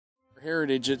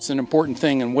Heritage, it's an important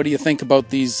thing, and what do you think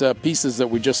about these pieces that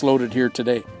we just loaded here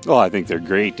today? Oh, I think they're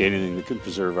great. Anything that can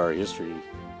preserve our history.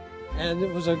 And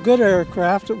it was a good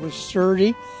aircraft. It was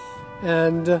sturdy,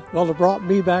 and well, it brought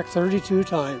me back 32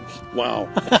 times. Wow.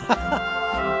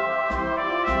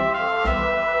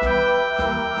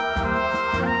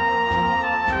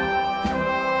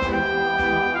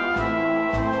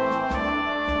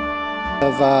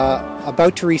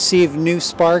 About to receive new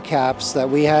spar caps that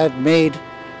we had made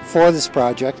for this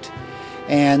project,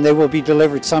 and they will be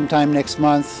delivered sometime next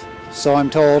month, so I'm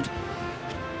told,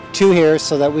 to here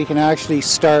so that we can actually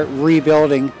start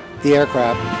rebuilding the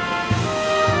aircraft.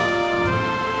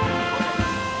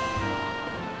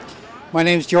 My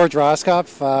name is George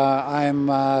Roskopf. I'm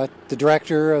the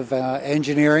Director of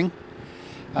Engineering.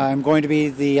 I'm going to be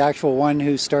the actual one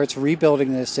who starts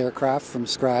rebuilding this aircraft from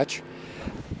scratch.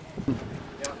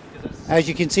 As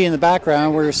you can see in the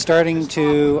background, we're starting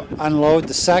to unload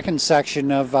the second section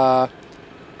of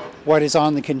what is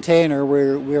on the container.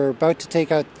 We're about to take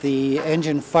out the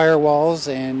engine firewalls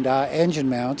and engine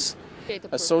mounts.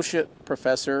 Associate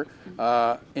Professor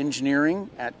Engineering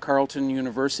at Carleton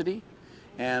University,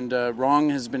 and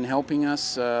Rong has been helping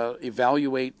us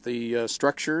evaluate the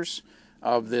structures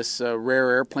of this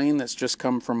rare airplane that's just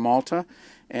come from Malta.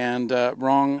 And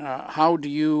Rong, how do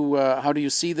you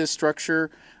see this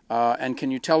structure? And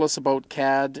can you tell us about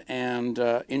CAD and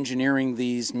engineering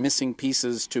these missing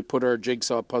pieces to put our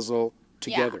jigsaw puzzle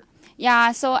together?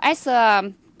 Yeah, so as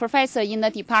a professor in the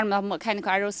Department of Mechanical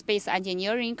Aerospace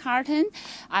Engineering, Carleton,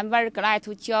 I'm very glad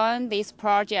to join this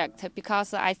project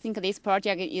because I think this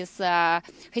project is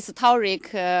historic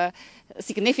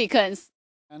significance.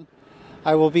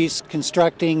 I will be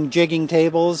constructing jigging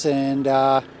tables and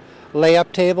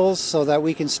layup tables so that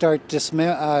we can start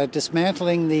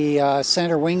dismantling the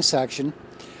center wing section.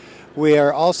 We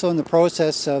are also in the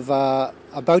process of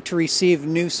about to receive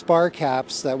new spar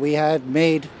caps that we had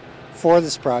made for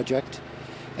this project,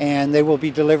 and they will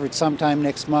be delivered sometime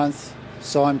next month,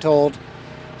 so I'm told,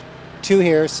 to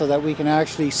here so that we can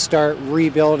actually start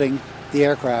rebuilding the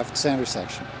aircraft center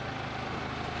section.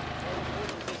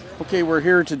 Okay, we're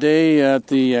here today at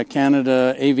the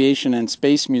Canada Aviation and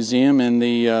Space Museum in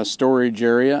the storage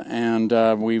area, and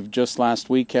we've just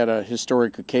last week had a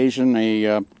historic occasion,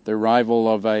 the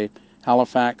arrival of a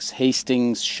Halifax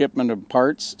Hastings shipment of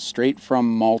parts straight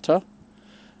from Malta.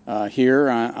 I'm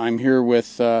here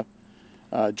with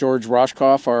George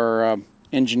Roskopf, our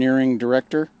engineering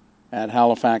director at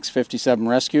Halifax 57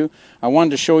 Rescue. I wanted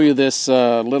to show you this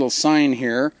little sign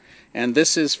here, and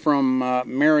this is from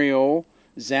Mario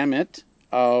Zamit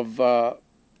of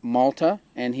Malta,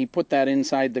 and he put that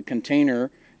inside the container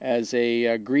as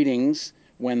a greetings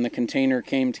when the container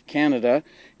came to Canada.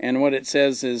 And what it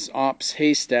says is Ops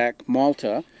Haystack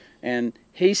Malta, and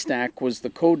Haystack was the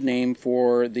code name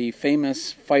for the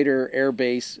famous fighter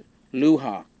airbase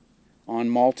Luha on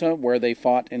Malta, where they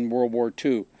fought in World War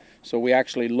II. So we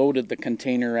actually loaded the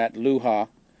container at Luha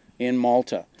in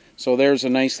Malta. So there's a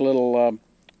nice little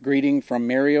greeting from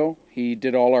Mario. He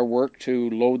did all our work to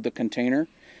load the container.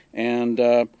 And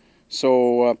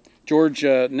George,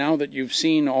 now that you've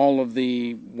seen all of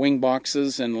the wing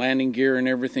boxes and landing gear and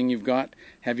everything you've got,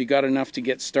 have you got enough to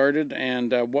get started?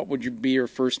 And what would be your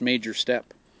first major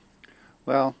step?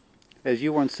 Well, as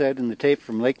you once said in the tape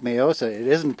from Lake Mayosa, it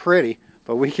isn't pretty,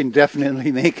 but we can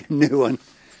definitely make a new one.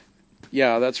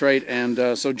 Yeah, that's right.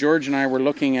 And so George and I were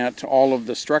looking at all of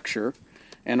the structure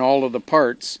and all of the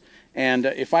parts. And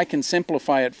if I can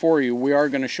simplify it for you, we are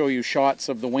going to show you shots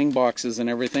of the wing boxes and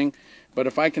everything. But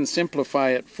if I can simplify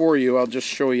it for you, I'll just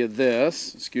show you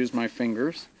this. Excuse my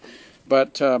fingers.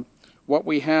 But what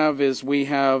we have is we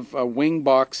have wing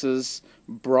boxes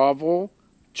Bravo,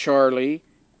 Charlie,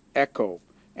 Echo.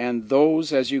 And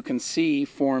those, as you can see,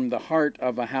 form the heart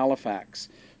of a Halifax.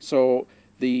 So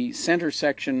the center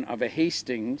section of a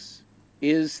Hastings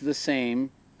is the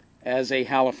same as a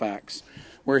Halifax.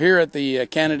 We're here at the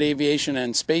Canada Aviation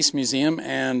and Space Museum,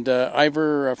 and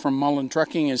Ivor from Mullen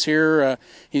Trucking is here.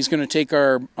 He's going to take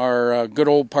our good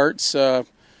old parts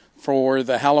for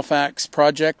the Halifax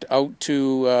project out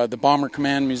to the Bomber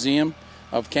Command Museum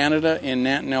of Canada in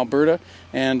Nanton, Alberta.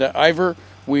 And Ivor,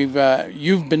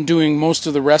 you've been doing most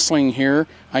of the wrestling here.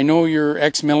 I know you're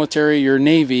ex-military, you're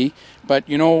Navy, but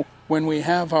you know, when we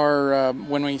have our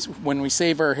when we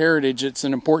save our heritage, it's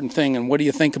an important thing. And what do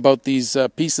you think about these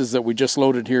pieces that we just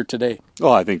loaded here today?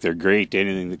 Oh, I think they're great.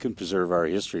 Anything that can preserve our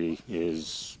history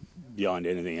is beyond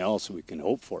anything else we can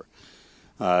hope for.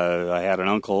 I had an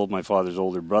uncle, my father's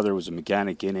older brother, was a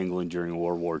mechanic in England during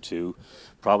World War II.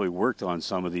 Probably worked on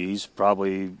some of these,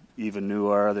 probably even knew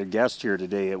our other guest here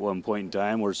today at one point in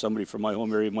time, where somebody from my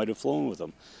home area might have flown with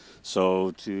them.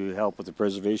 So to help with the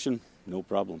preservation, no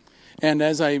problem. And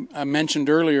as I mentioned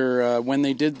earlier, when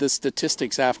they did the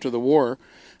statistics after the war,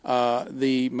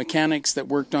 the mechanics that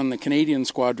worked on the Canadian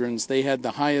squadrons, they had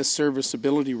the highest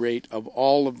serviceability rate of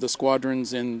all of the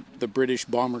squadrons in the British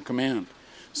Bomber Command.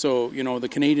 So, you know, the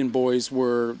Canadian boys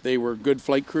were good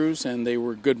flight crews and they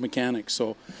were good mechanics.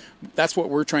 So that's what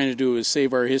we're trying to do, is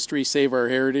save our history, save our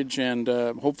heritage, and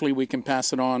hopefully we can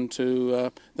pass it on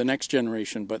to the next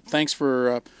generation. But thanks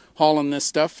for hauling this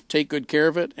stuff. Take good care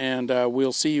of it, and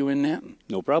we'll see you in Nanton.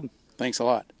 No problem. Thanks a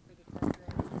lot.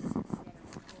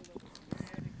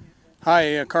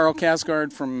 Hi, Carl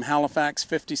Casgard from Halifax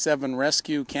 57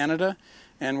 Rescue, Canada,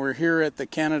 and we're here at the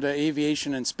Canada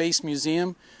Aviation and Space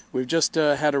Museum. We've just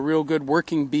had a real good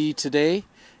working bee today,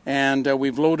 and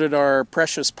we've loaded our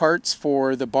precious parts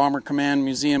for the Bomber Command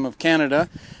Museum of Canada.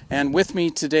 And with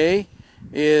me today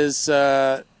is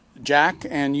Jack,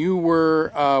 and you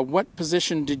were, what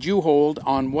position did you hold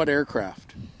on what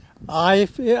aircraft? I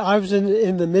was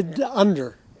in the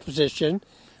mid-under position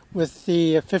with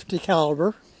the 50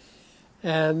 caliber,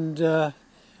 and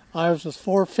I was with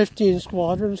 415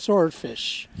 Squadron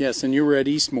Swordfish. Yes, and you were at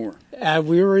Eastmoor. And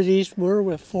we were at Eastmoor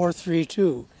with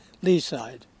 432 lee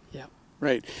side. Yeah.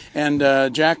 Right. And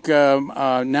Jack,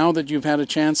 now that you've had a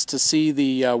chance to see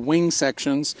the wing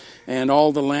sections and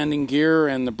all the landing gear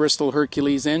and the Bristol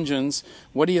Hercules engines,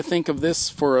 what do you think of this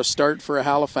for a start for a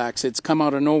Halifax? It's come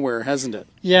out of nowhere, hasn't it?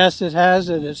 Yes, it has,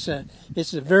 and it's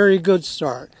a very good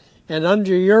start. And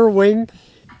under your wing,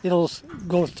 it'll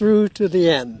go through to the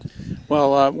end.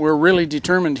 Well, we're really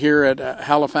determined here at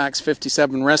Halifax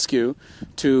 57 Rescue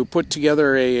to put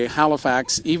together a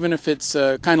Halifax, even if it's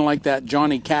kind of like that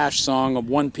Johnny Cash song of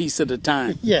one piece at a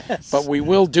time. Yes. But we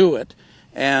will do it.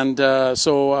 And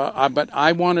but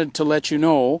I wanted to let you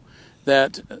know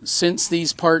that since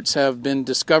these parts have been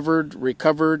discovered,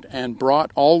 recovered, and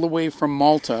brought all the way from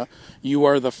Malta, you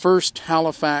are the first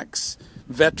Halifax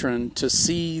veteran to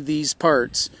see these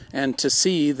parts and to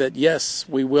see that, yes,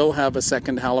 we will have a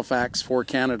second Halifax for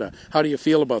Canada. How do you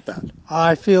feel about that?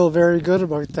 I feel very good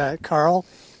about that, Carl,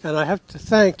 and I have to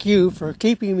thank you for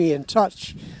keeping me in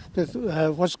touch with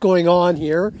what's going on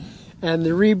here and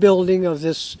the rebuilding of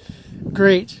this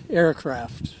great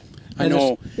aircraft. I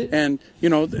know, and you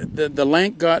know, the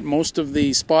Lank got most of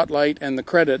the spotlight and the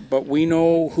credit, but we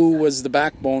know who was the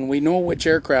backbone. We know which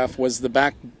aircraft was the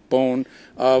backbone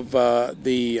of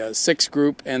the 6th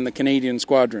Group and the Canadian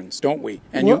squadrons, don't we?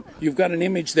 And well, you've got an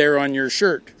image there on your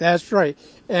shirt. That's right.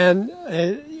 And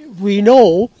we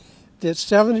know that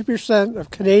 70%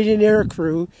 of Canadian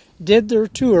aircrew did their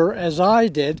tour, as I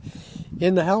did,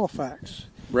 in the Halifax.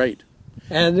 Right.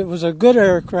 And it was a good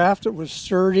aircraft. It was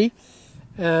sturdy.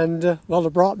 And, well,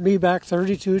 it brought me back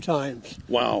 32 times.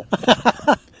 Wow.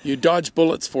 You dodged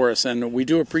bullets for us, and we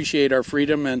do appreciate our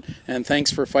freedom, and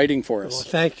thanks for fighting for us. Well,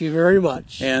 thank you very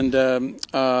much. And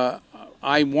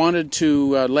I wanted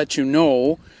to let you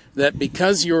know that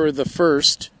because you're the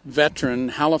first veteran,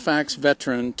 Halifax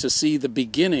veteran, to see the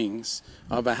beginnings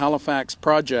of a Halifax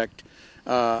project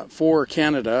for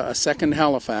Canada, a second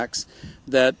Halifax,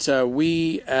 that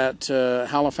we at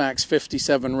Halifax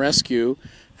 57 Rescue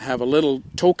have a little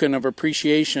token of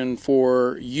appreciation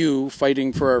for you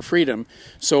fighting for our freedom.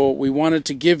 So we wanted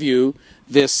to give you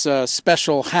this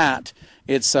special hat.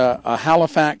 It's a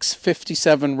Halifax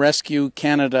 57 Rescue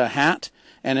Canada hat,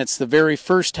 and it's the very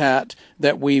first hat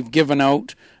that we've given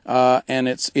out, and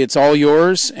it's all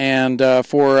yours. And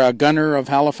for a gunner of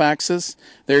Halifax's,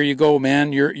 there you go,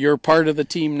 man. You're part of the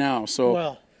team now. So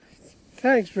well,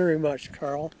 thanks very much,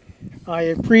 Carl. I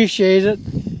appreciate it.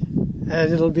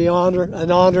 And it'll be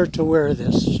an honor to wear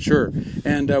this. Sure.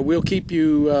 And we'll keep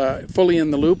you fully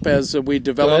in the loop as we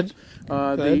develop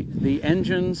the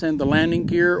engines and the landing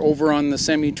gear over on the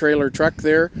semi-trailer truck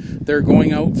there. They're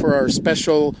going out for our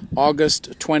special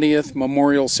August 20th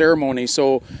memorial ceremony.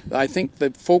 So I think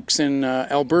the folks in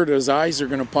Alberta's eyes are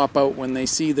going to pop out when they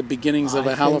see the beginnings of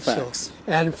a Halifax. So.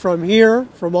 And from here,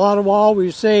 from Ottawa,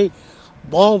 we say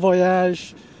bon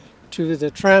voyage to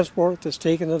the transport that's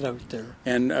taking it out there.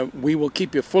 And we will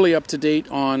keep you fully up to date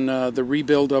on the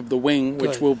rebuild of the wing,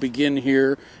 which will begin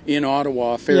here in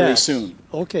Ottawa fairly soon.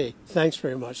 Okay, thanks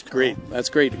very much, Carl. Great, that's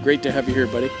great. Great to have you here,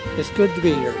 buddy. It's good to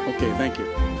be here. Okay, thank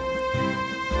you.